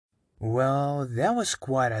Well, that was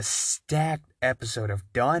quite a stacked episode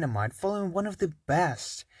of Dynamite, following one of the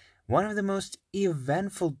best, one of the most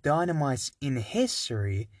eventful Dynamites in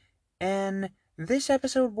history, and this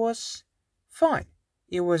episode was fine.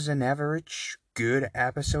 It was an average, good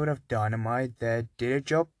episode of Dynamite that did a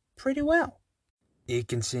job pretty well. It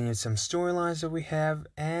continued some storylines that we have,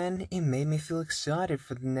 and it made me feel excited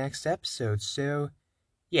for the next episode, so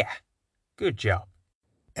yeah, good job.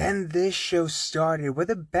 And this show started with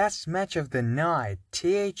the best match of the night,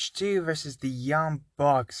 TH2 versus the Young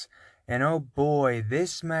Bucks. And oh boy,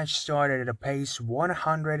 this match started at a pace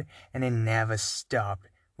 100 and it never stopped.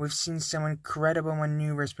 We've seen some incredible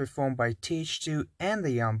maneuvers performed by TH2 and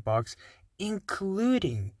the Young Bucks,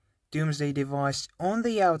 including Doomsday Device on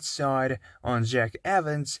the outside on Jack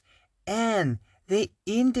Evans and the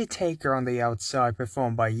Indie Taker on the outside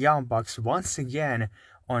performed by Young Bucks once again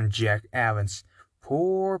on Jack Evans.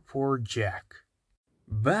 Poor Jack.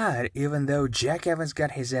 But even though Jack Evans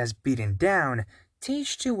got his ass beaten down,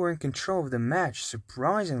 TH2 were in control of the match,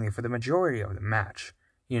 surprisingly for the majority of the match.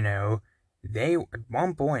 They at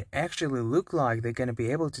one point actually looked like they're gonna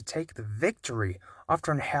be able to take the victory.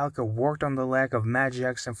 After Angelico worked on the leg of Matt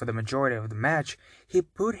Jackson for the majority of the match, he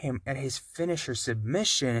put him at his finisher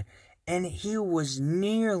submission, and he was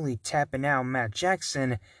nearly tapping out Matt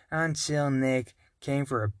Jackson until Nick came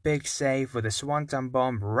for a big save with a swanton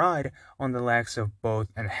bomb right on the legs of both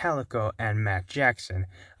Angelico and Matt Jackson.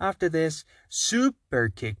 After this, super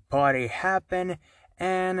kick party happened,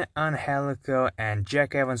 and Angelico and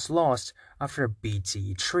Jack Evans lost after a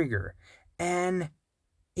BTE trigger. And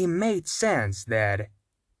it made sense that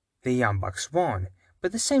the Young Bucks won. But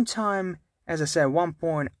at the same time, as I said at one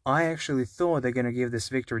point, I actually thought they're gonna give this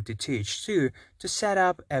victory to TH2 to set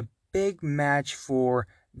up a big match for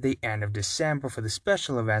the end of December for the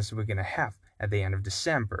special events we're gonna have at the end of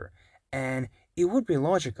December. And it would be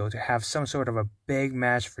logical to have some sort of a big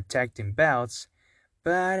match for tag team belts,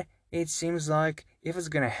 but it seems like if it's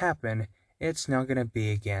gonna happen, it's not gonna be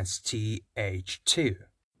against TH2.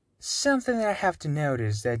 Something that I have to note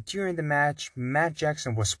is that during the match, Matt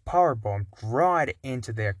Jackson was powerbombed right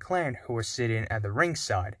into the Acclaimed who were sitting at the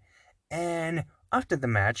ringside. And after the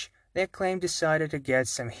match, the Acclaimed decided to get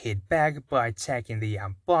some heat back by attacking the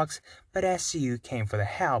Young Bucks, but SCU came for the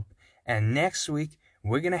help. And next week,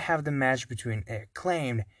 we're gonna have the match between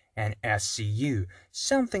Acclaimed and SCU.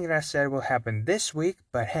 Something that I said will happen this week,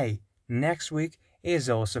 but hey, next week is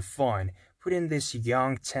also fun. Putting these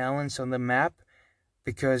young talents on the map,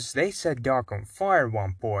 because they said Dark on Fire at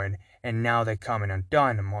one point, and now they're coming on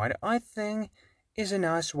Dynamite, I think is a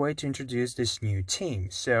nice way to introduce this new team.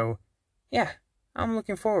 So, yeah, I'm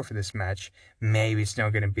looking forward for this match. Maybe it's not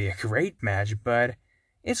going to be a great match, but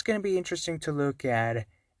it's going to be interesting to look at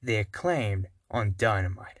the Acclaimed on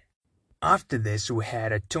Dynamite. After this, we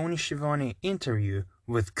had a Tony Schiavone interview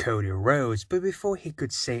with Cody Rhodes, but before he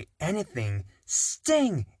could say anything,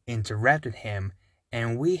 Sting interrupted him,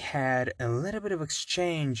 and we had a little bit of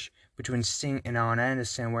exchange between Sting and Arn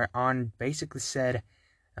Anderson, where Arn basically said,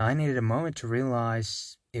 I needed a moment to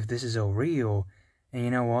realize if this is all real, and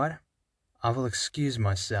you know what? I will excuse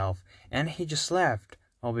myself. And he just left.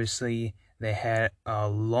 Obviously, they had a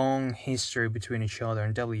long history between each other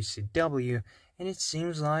in WCW, and it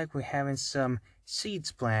seems like we're having some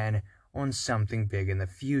seeds planned on something big in the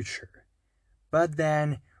future. But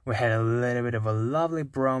then we had a little bit of a lovely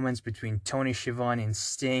bromance between Tony Schiavone and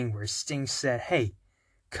Sting, where Sting said, hey,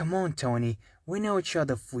 come on Tony, we know each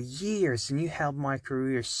other for years and you helped my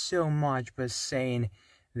career so much by saying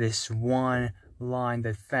this one line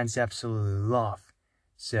that fans absolutely love.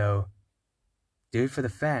 So, do it for the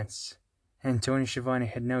fans. And Tony Schiavone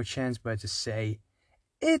had no chance but to say,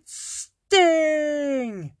 it's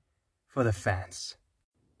Sting! For the fans.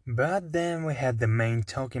 But then we had the main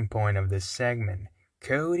talking point of this segment.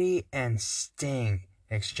 Cody and Sting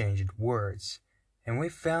exchanged words. And we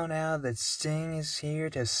found out that Sting is here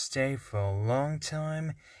to stay for a long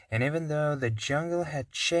time, and even though the jungle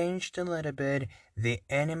had changed a little bit, the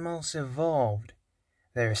animals evolved.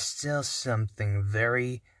 There's still something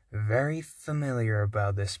very, very familiar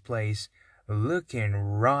about this place, looking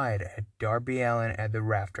right at Darby Allin at the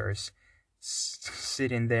rafters,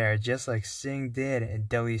 sitting there just like Sting did in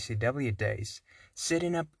WCW days,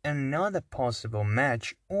 setting up another possible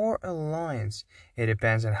match or alliance. It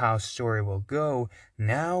depends on how story will go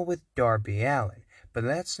now with Darby Allin. But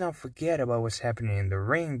let's not forget about what's happening in the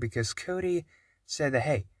ring, because Cody said that,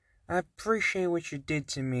 hey, I appreciate what you did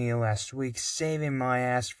to me last week, saving my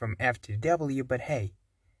ass from FTW, but hey,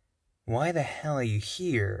 why the hell are you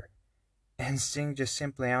here? And Sting just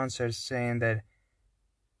simply answered saying that,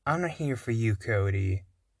 I'm not here for you, Cody,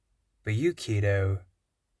 but you, kiddo,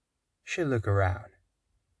 should look around.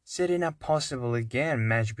 Setting up possible again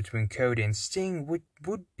match between Cody and Sting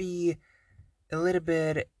would be a little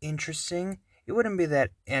bit interesting. It wouldn't be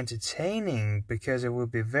that entertaining because it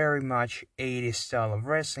would be very much 80s style of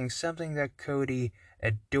wrestling, something that Cody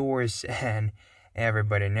adores and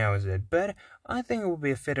everybody knows it. But I think it would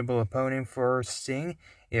be a fittable opponent for Sting,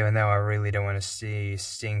 even though I really don't want to see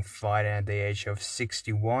Sting fighting at the age of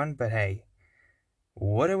 61. But hey,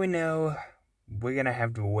 what do we know? We're gonna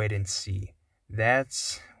have to wait and see.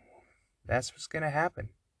 That's what's gonna happen.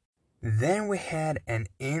 Then we had an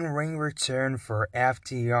in-ring return for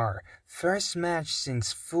FTR. First match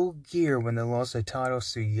since Full Gear when they lost the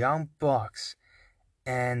titles to Young Bucks.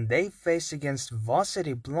 And they faced against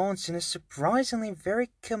Varsity Blondes in a surprisingly very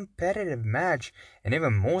competitive match. And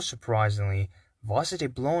even more surprisingly, Varsity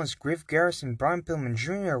Blondes, Griff Garrison, and Brian Pillman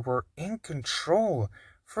Jr. were in control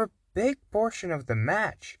for a big portion of the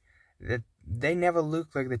match. They never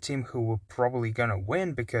looked like the team who were probably gonna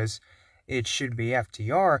win because it should be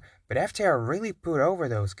FTR, but FTR really put over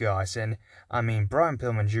those guys. And I mean, Brian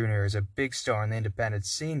Pillman Jr. is a big star in the independent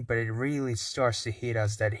scene, but it really starts to hit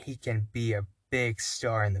us that he can be a big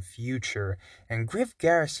star in the future. And Griff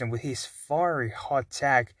Garrison, with his fiery hot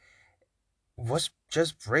tag, was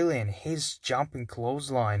just brilliant. His jumping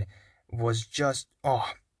clothesline was just,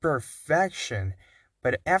 perfection.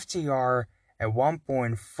 But FTR at one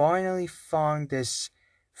point finally found this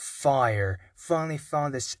fire, finally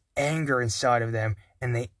found this anger inside of them,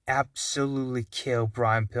 and they absolutely killed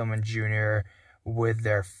Brian Pillman Jr. with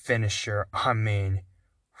their finisher. I mean,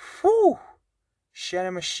 whew!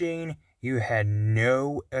 Shadow Machine, you had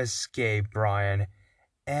no escape, Brian.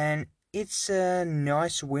 And it's a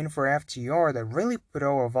nice win for FTR that really put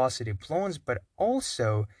over Varsity Blondes, but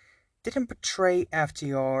also didn't portray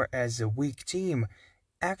FTR as a weak team.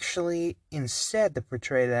 Actually, instead, they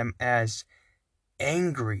portray them as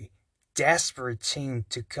angry, desperate team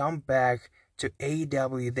to come back to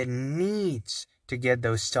AEW that needs to get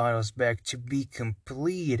those titles back to be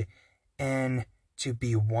complete and to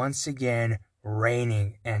be once again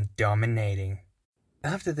reigning and dominating.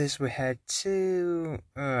 After this, we had two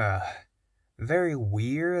very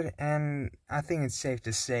weird and I think it's safe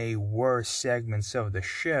to say worst segments of the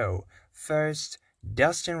show. First,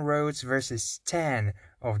 Dustin Rhodes versus 10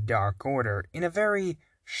 of Dark Order in a very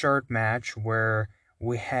short match where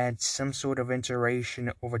we had some sort of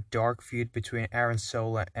iteration of a dark feud between Aaron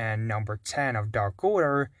Solo and number 10 of Dark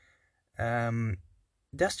Order.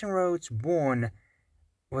 Dustin Rhodes won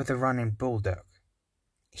with a running bulldog.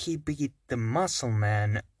 He beat the Muscle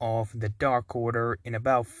Man of the Dark Order in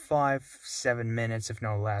about 5-7 minutes, if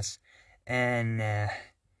no less. And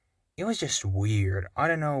it was just weird. I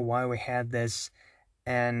don't know why we had this.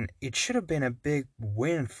 And it should have been a big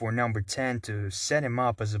win for number 10 to set him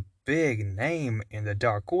up as a big name in the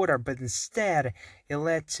Dark Order, but instead it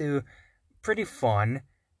led to pretty fun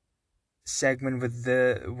segment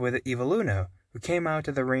with Evil Uno, who came out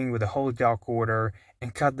of the ring with the whole Dark Order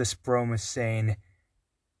and cut this promo saying,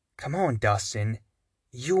 "Come on, Dustin,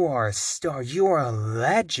 you are a star, you are a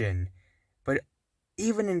legend, but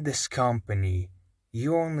even in this company,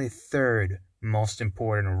 you're only third most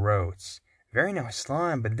important Rhodes." Very nice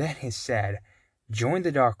line, but then he said, "Join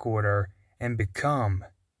the Dark Order and become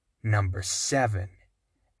number 7.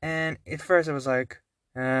 And at first I was like,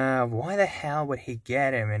 why the hell would he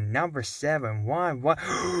get him in number 7? Why?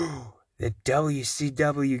 The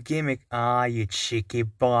WCW gimmick. Ah, you cheeky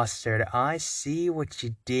bastard. I see what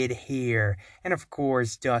you did here. And of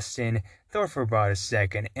course, Dustin thought for about a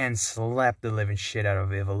second and slapped the living shit out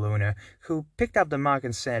of Evil Uno, who picked up the mic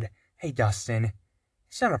and said, "Hey, Dustin,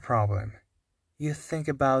 it's not a problem. You think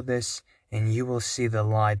about this, and you will see the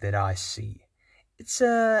light that I see." It's,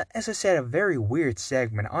 as I said, a very weird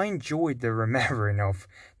segment. I enjoyed the remembering of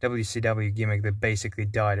WCW gimmick that basically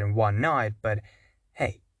died in one night, but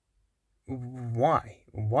hey, why?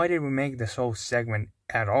 Why did we make this whole segment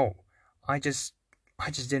at all? I just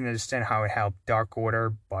didn't understand how it helped Dark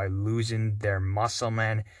Order by losing their Muscle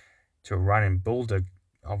Man to a running bulldog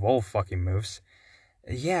of all fucking moves.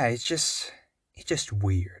 Yeah, it's just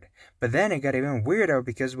weird. But then it got even weirder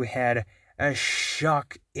because we had a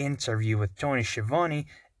shock interview with Tony Schiavone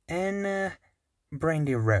and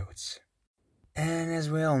Brandy Rhodes. And as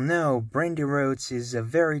we all know, Brandy Rhodes is a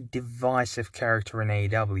very divisive character in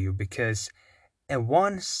AEW because at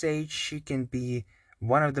one stage she can be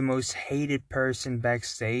one of the most hated person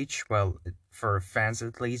backstage, well, for fans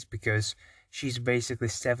at least, because she's basically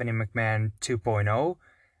Stephanie McMahon 2.0.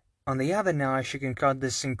 On the other now, she can cut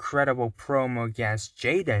this incredible promo against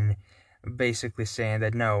Jaden, basically saying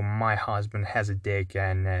that no, my husband has a dick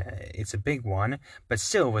and it's a big one, but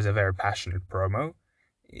still was a very passionate promo.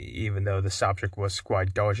 even though the subject was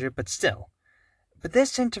quite dodgy, but still. But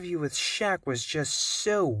this interview with Shaq was just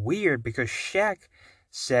so weird because Shaq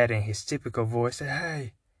said in his typical voice that,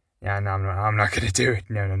 hey, yeah, no, I'm not gonna do it.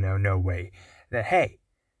 No way. That, hey,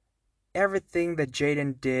 everything that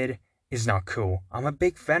Jaden did is not cool. I'm a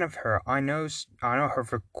big fan of her. I know her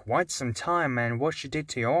for quite some time, and what she did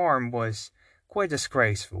to your arm was quite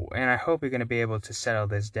disgraceful, and I hope you're going to be able to settle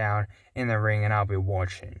this down in the ring and I'll be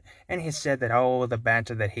watching. And he said that all the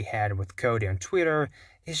banter that he had with Cody on Twitter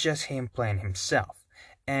is just him playing himself.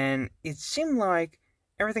 And it seemed like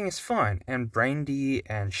everything is fine, and Brandy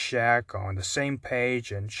and Shaq are on the same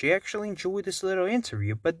page, and she actually enjoyed this little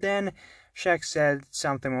interview. But then Shaq said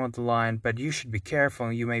something on the line, but you should be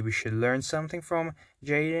careful, you maybe should learn something from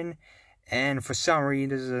Jaden. And for some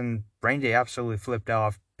reason, Brandy absolutely flipped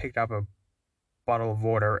off, picked up a bottle of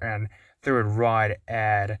water, and threw it right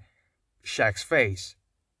at Shaq's face.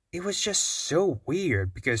 It was just so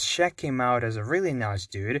weird because Shaq came out as a really nice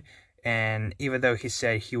dude, and even though he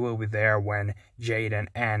said he will be there when Jaden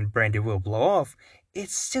and Brandy will blow off, it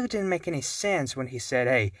still didn't make any sense when he said,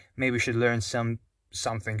 hey, maybe we should learn something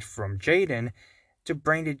from Jaden, to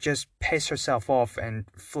Brandy just piss herself off and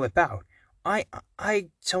flip out. I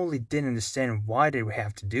totally didn't understand why did we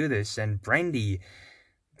have to do this, and Brandy,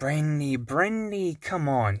 come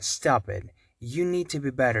on, stop it. You need to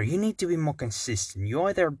be better. You need to be more consistent. You are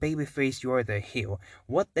either a babyface, you are the heel.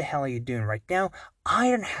 What the hell are you doing right now?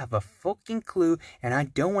 I don't have a fucking clue, and I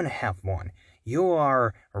don't want to have one. You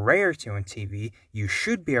are a rarity on TV. You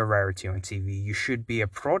should be a rarity on TV. You should be a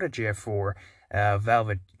protege for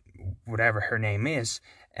Velvet, whatever her name is.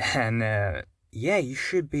 And yeah, you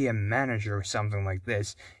should be a manager or something like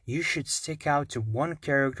this. You should stick out to one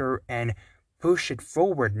character and push it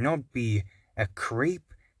forward, not be a creep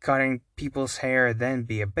cutting people's hair, then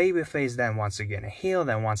be a babyface, then once again a heel,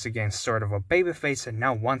 then once again sort of a babyface, and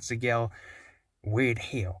now once again weird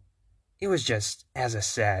heel. It was just, as I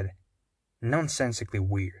said, nonsensically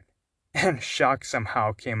weird. And Shaq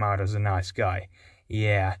somehow came out as a nice guy.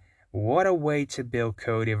 Yeah, what a way to build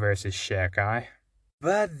Cody versus Shaq, eh?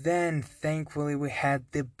 But then, thankfully, we had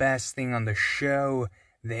the best thing on the show,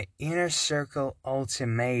 the Inner Circle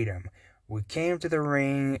Ultimatum. We came to the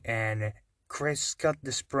ring and Chris cut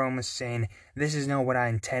this promo saying, this is not what I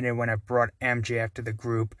intended when I brought MJF to the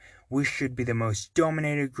group. We should be the most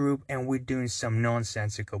dominated group and we're doing some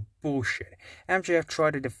nonsensical bullshit. MJF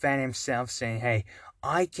tried to defend himself saying, hey,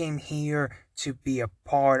 I came here to be a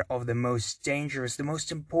part of the most dangerous, the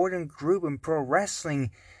most important group in pro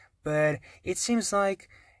wrestling. But it seems like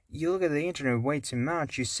you look at the internet way too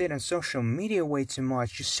much, you sit on social media way too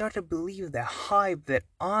much, you start to believe the hype that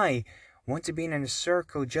I want to be in a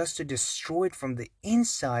circle just to destroy it from the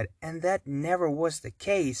inside, and that never was the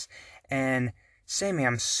case. And Sammy,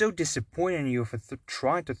 I'm so disappointed in you for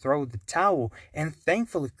trying to throw the towel, and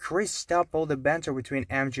thankfully Chris stopped all the banter between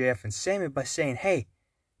MJF and Sammy by saying, hey,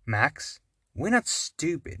 Max, we're not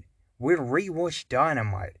stupid. We rewatched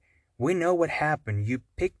Dynamite. We know what happened. You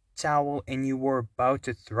picked towel and you were about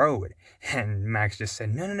to throw it. And Max just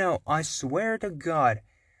said, no, I swear to God,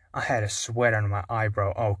 I had a sweat on my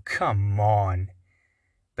eyebrow. Oh, come on.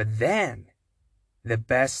 But then, the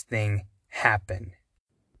best thing happened.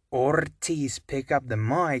 Ortiz picked up the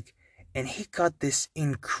mic and he cut this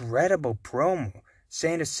incredible promo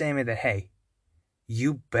saying to Sammy that, hey,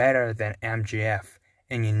 you better than MJF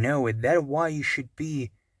and you know it. That's why you should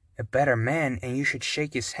be a better man and you should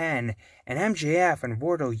shake his hand. And MJF and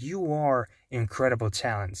Wardlow, you are incredible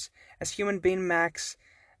talents. As human being, Max,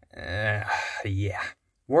 yeah.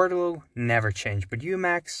 Wardlow never changed, but you,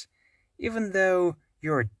 Max, even though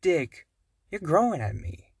you're a dick, you're growing at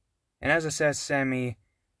me. And as I said, Sammy,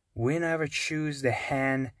 we never choose the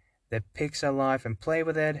hand that picks our life and play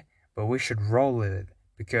with it, but we should roll with it,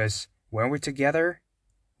 because when we're together,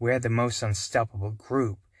 we're the most unstoppable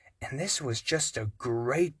group. And this was just a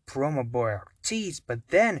great promo by Ortiz, but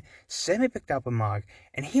then Sammy picked up a mic,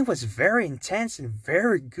 and he was very intense and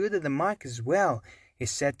very good at the mic as well. He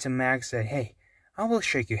said to Max that, hey, I will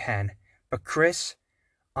shake your hand, but Chris,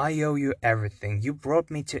 I owe you everything. You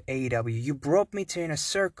brought me to AEW, you brought me to Inner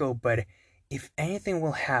Circle, but if anything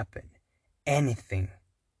will happen, anything,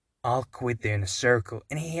 I'll quit the Inner Circle.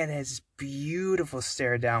 And he had his beautiful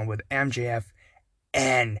stare down with MJF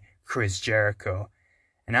and Chris Jericho.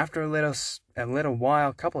 And after a little while,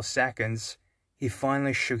 a couple of seconds, he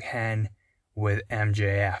finally shook hand with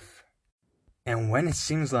MJF. And when it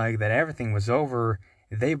seems like that everything was over,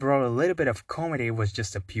 they brought a little bit of comedy. It was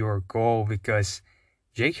just a pure goal because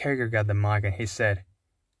Jake Hager got the mic and he said,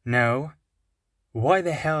 no, why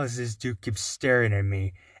the hell does this dude keep staring at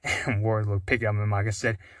me? And Wardlow picked up the mic and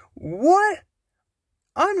said, what?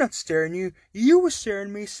 I'm not staring you. You were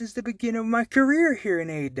staring me since the beginning of my career here in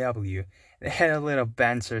AEW. They had a little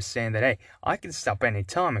banter saying that, hey, I can stop any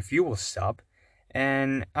time if you will stop.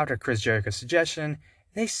 And after Chris Jericho's suggestion,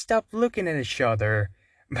 they stopped looking at each other.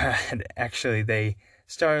 But actually, they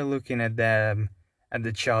started looking at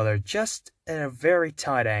each other just at a very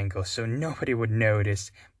tight angle so nobody would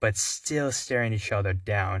notice, but still staring each other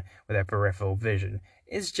down with their peripheral vision.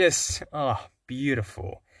 It's just, oh,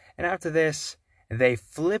 beautiful. And after this, they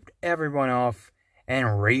flipped everyone off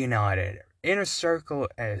and reunited. Inner Circle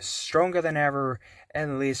is stronger than ever, at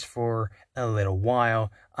least for a little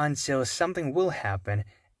while, until something will happen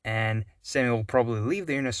and Sammy will probably leave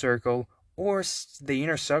the Inner Circle, or the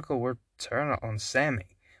Inner Circle will turn on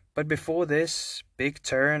Sammy. But before this big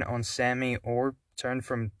turn on Sammy, or turn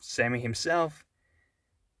from Sammy himself,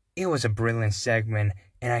 it was a brilliant segment,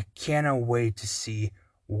 and I cannot wait to see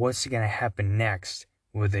what's gonna happen next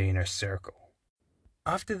with the Inner Circle.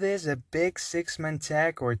 After this, a big six-man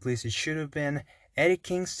tag, or at least it should have been, Eddie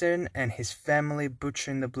Kingston and his family Butcher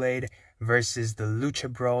and the Blade versus the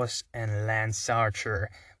Lucha Bros and Lance Archer.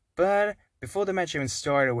 But before the match even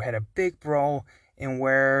started, we had a big brawl in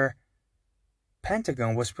where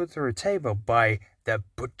Pentagon was put through a table by the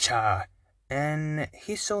Butcher, and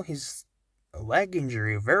he saw his leg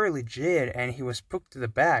injury very legit, and he was put to the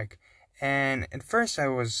back. And at first I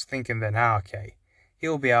was thinking that, okay,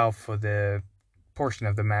 he'll be out for the portion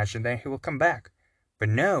of the match and then he will come back. But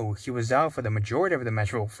no, he was out for the majority of the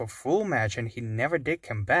match, well, for full match, and he never did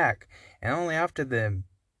come back. And only after the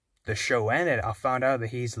show ended, I found out that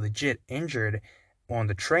he's legit injured on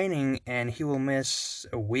the training, and he will miss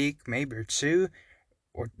a week, maybe or two,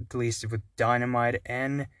 or at least with Dynamite.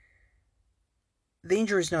 And the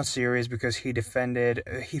injury is not serious because he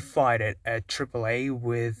fought at AAA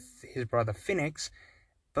with his brother Phoenix,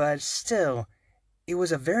 but still, it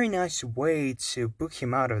was a very nice way to book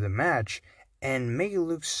him out of the match and make it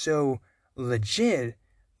look so legit,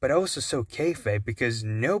 but also so kayfabe, because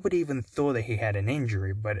nobody even thought that he had an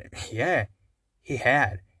injury, but yeah, he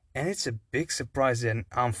had. And it's a big surprise and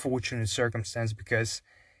unfortunate circumstance because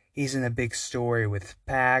he's in a big story with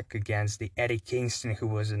Pac against the Eddie Kingston, who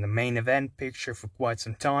was in the main event picture for quite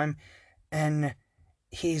some time, and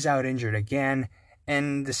he's out injured again.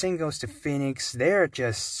 And the same goes to Phoenix. They're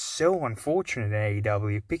just so unfortunate in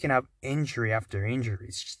AEW, picking up injury after injury.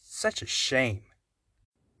 It's such a shame.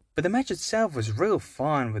 But the match itself was real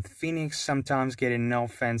fun, with Phoenix sometimes getting an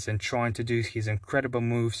offense and trying to do his incredible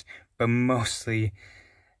moves, but mostly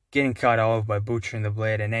getting cut off by Butcher and the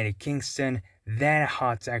Blade and Eddie Kingston. Then a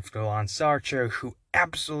hot tag for Lance Archer, who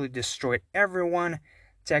absolutely destroyed everyone.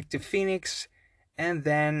 Tag to Phoenix, and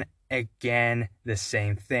then again the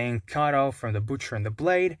same thing, cut off from the Butcher and the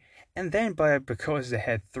Blade. And then, because they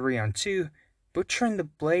had 3-on-2, Butcher and the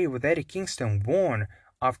Blade with Eddie Kingston won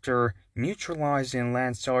after neutralizing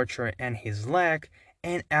Lance Archer and his leg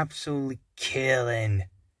and absolutely killing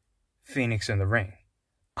Phoenix in the ring.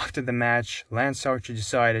 After the match, Lance Archer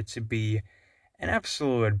decided to be an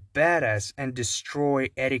absolute badass and destroy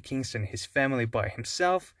Eddie Kingston and his family by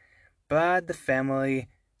himself, but the family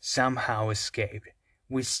somehow escaped.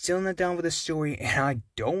 We're still not done with the story, and I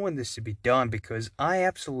don't want this to be done because I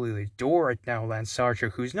absolutely adore right now Lance Archer,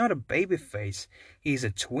 who's not a babyface. He's a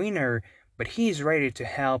tweener, but he's ready to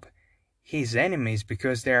help his enemies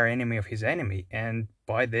because they are enemy of his enemy, and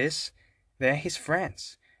by this, they're his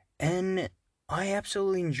friends. And I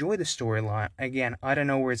absolutely enjoy the storyline. Again, I don't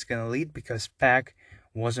know where it's gonna lead because Pac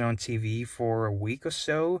wasn't on TV for a week or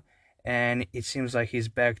so, and it seems like he's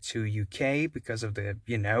back to UK because of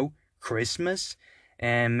the, Christmas,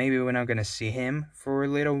 and maybe we're not gonna see him for a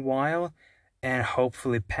little while, and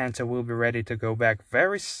hopefully Penta will be ready to go back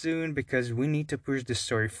very soon because we need to push the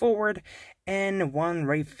story forward, and one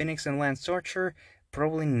Rey Fenix and Lance Archer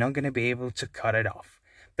probably not gonna be able to cut it off.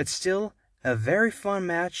 But still, a very fun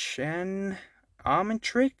match, and I'm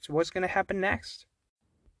intrigued what's gonna happen next.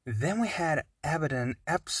 Then we had Abaddon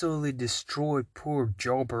absolutely destroy poor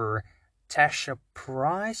jobber Tasha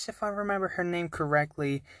Price, if I remember her name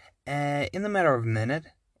correctly, in the matter of a minute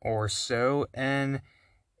or so, and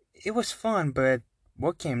it was fun, but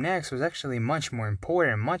what came next was actually much more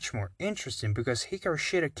important and much more interesting because Hikaru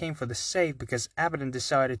Shida came for the save because Abaddon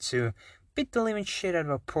decided to beat the living shit out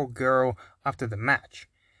of a poor girl after the match.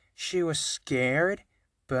 She was scared,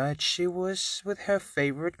 but she was with her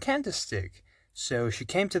favorite candlestick. So she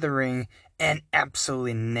came to the ring and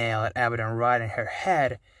absolutely nailed Abaddon right in her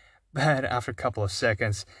head, but after a couple of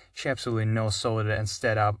seconds, she absolutely no-sold it and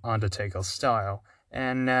stayed up Undertaker style.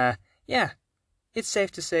 And yeah, it's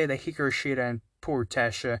safe to say that Hikaru Shida and poor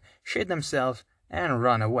Tasha shit themselves and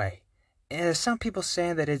run away. some people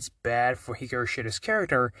saying that it's bad for Hikaru Shida's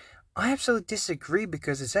character. I absolutely disagree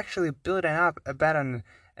because it's actually building up Abaddon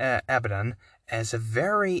as a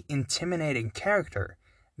very intimidating character.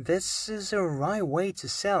 This is a right way to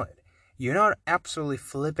sell it. You're not absolutely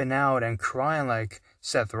flipping out and crying like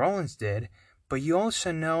Seth Rollins did, but you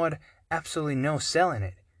also not absolutely no selling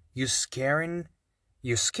it. You're scared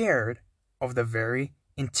of the very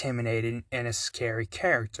intimidating and a scary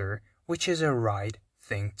character, which is a right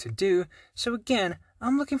thing to do. So again,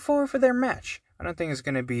 I'm looking forward for their match. I don't think it's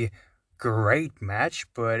gonna be a great match,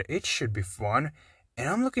 but it should be fun. And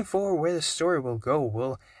I'm looking forward where the story will go.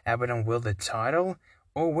 Will Abaddon win the title?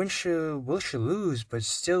 Or will she lose but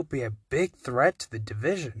still be a big threat to the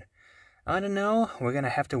division? I don't know. We're gonna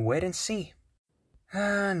have to wait and see.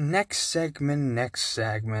 Next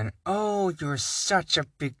segment. Oh, you're such a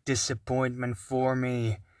big disappointment for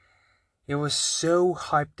me. It was so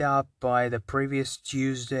hyped up by the previous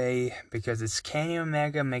Tuesday because it's Kenny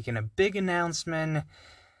Omega making a big announcement.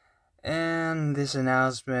 And this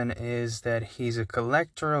announcement is that he's a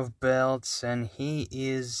collector of belts and he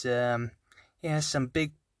has some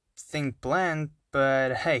big thing planned,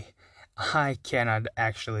 but hey, I cannot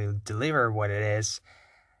actually deliver what it is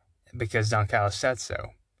because Don Callis said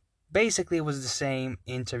so. Basically, it was the same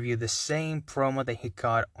interview, the same promo that he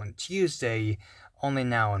got on Tuesday, only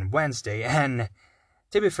now on Wednesday, and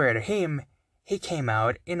to be fair to him, he came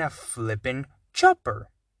out in a flippin' chopper.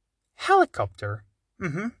 Helicopter.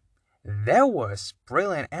 That was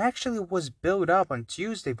brilliant. Actually, was built up on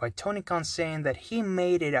Tuesday by Tony Khan saying that he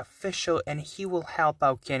made it official and he will help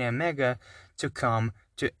out Kenny Omega to come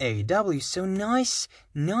to AEW. So nice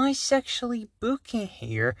actually booking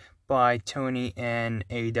here by Tony and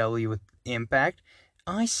AEW with Impact.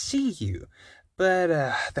 I see you. But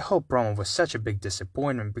the whole promo was such a big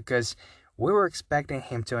disappointment because we were expecting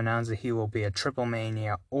him to announce that he will be at Triple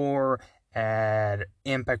Mania or at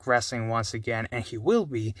Impact Wrestling once again, and he will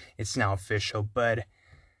be. It's now official, but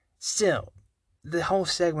still, the whole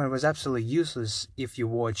segment was absolutely useless if you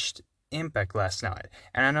watched Impact last night.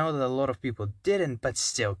 And I know that a lot of people didn't, but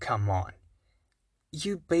still, come on.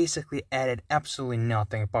 You basically added absolutely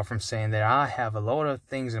nothing apart from saying that I have a lot of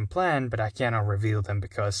things in plan, but I cannot reveal them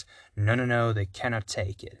because no, they cannot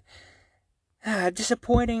take it.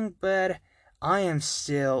 Disappointing, but I am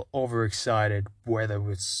still overexcited whether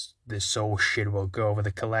this whole shit will go with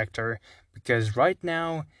the collector, because right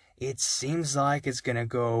now it seems like it's gonna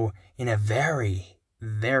go in a very,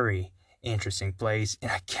 very interesting place,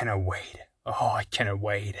 and I cannot wait. Oh, I cannot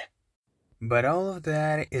wait. But all of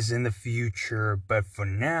that is in the future, but for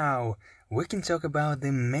now, we can talk about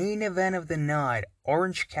the main event of the night,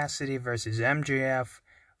 Orange Cassidy versus MJF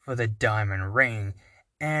for the Diamond Ring.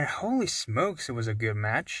 And holy smokes, it was a good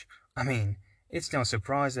match. I mean, it's no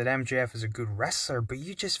surprise that MJF is a good wrestler, but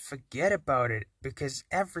you just forget about it because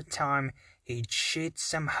every time he cheats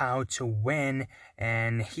somehow to win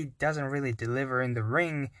and he doesn't really deliver in the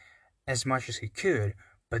ring as much as he could.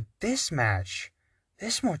 But this match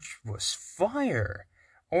was fire.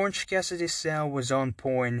 Orange Cassidy's sell was on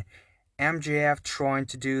point. MJF trying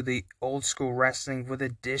to do the old school wrestling with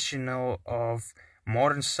additional of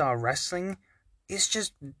modern style wrestling is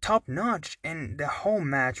just top notch, and the whole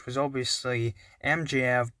match was obviously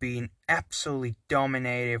MJF being absolutely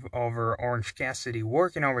dominative over Orange Cassidy,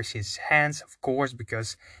 working over his hands, of course,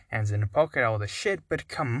 because hands in the pocket, all the shit, but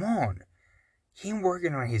come on. Him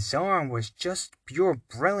working on his arm was just pure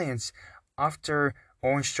brilliance. After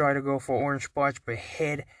Orange tried to go for Orange Punch but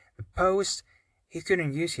hit the post, he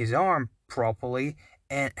couldn't use his arm properly,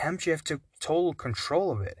 and MJF took total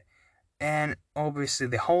control of it. And obviously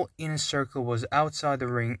the whole inner circle was outside the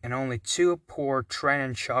ring and only two poor Trent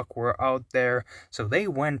and Chuck were out there, so they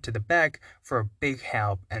went to the back for a big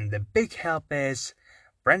help, and the big help is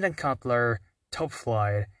Brandon Cutler, Top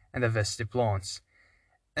Flight, and the Vestiblons.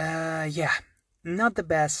 Yeah, not the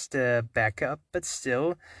best backup, but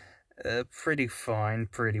still pretty fine,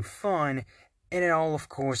 and it all of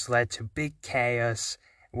course led to big chaos,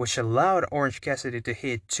 which allowed Orange Cassidy to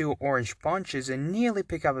hit two orange punches and nearly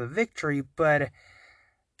pick up a victory, but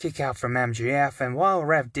kick out from MJF, and while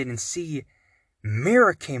Ref didn't see,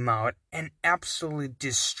 Miro came out and absolutely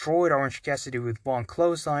destroyed Orange Cassidy with one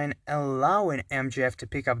clothesline, allowing MJF to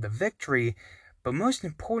pick up the victory, but most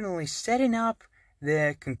importantly setting up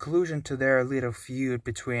the conclusion to their little feud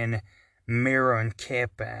between Miro and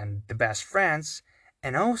Kip and the best friends,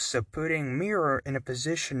 and also putting Miro in a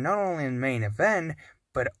position not only in main event,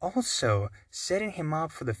 but also setting him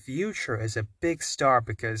up for the future as a big star,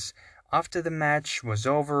 because after the match was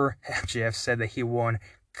over, MJF said that he won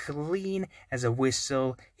clean as a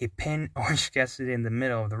whistle. He pinned Orange Cassidy in the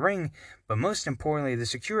middle of the ring, but most importantly, the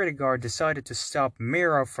security guard decided to stop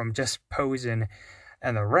Miro from just posing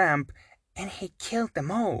on the ramp, and he killed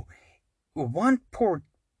them all. One poor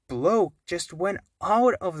bloke just went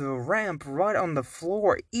out of the ramp right on the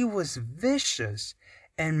floor. It was vicious.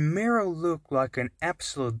 And Miro looked like an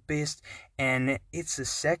absolute beast, and it's the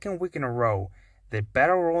second week in a row, the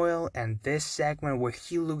Battle Royal and this segment where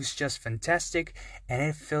he looks just fantastic, and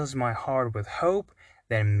it fills my heart with hope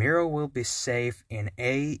that Miro will be safe in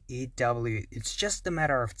AEW. It's just a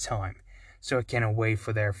matter of time. So I cannot wait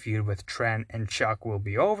for their feud with Trent and Chuck will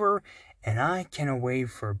be over, and I cannot wait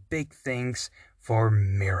for big things for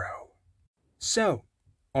Miro. So,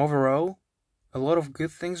 overall, a lot of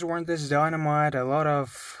good things were in this Dynamite, a lot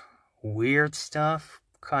of weird stuff,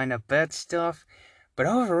 kind of bad stuff, but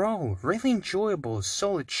overall, really enjoyable,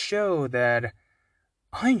 solid show that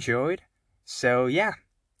I enjoyed. So yeah,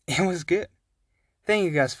 it was good. Thank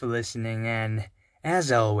you guys for listening, and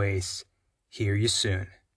as always, hear you soon.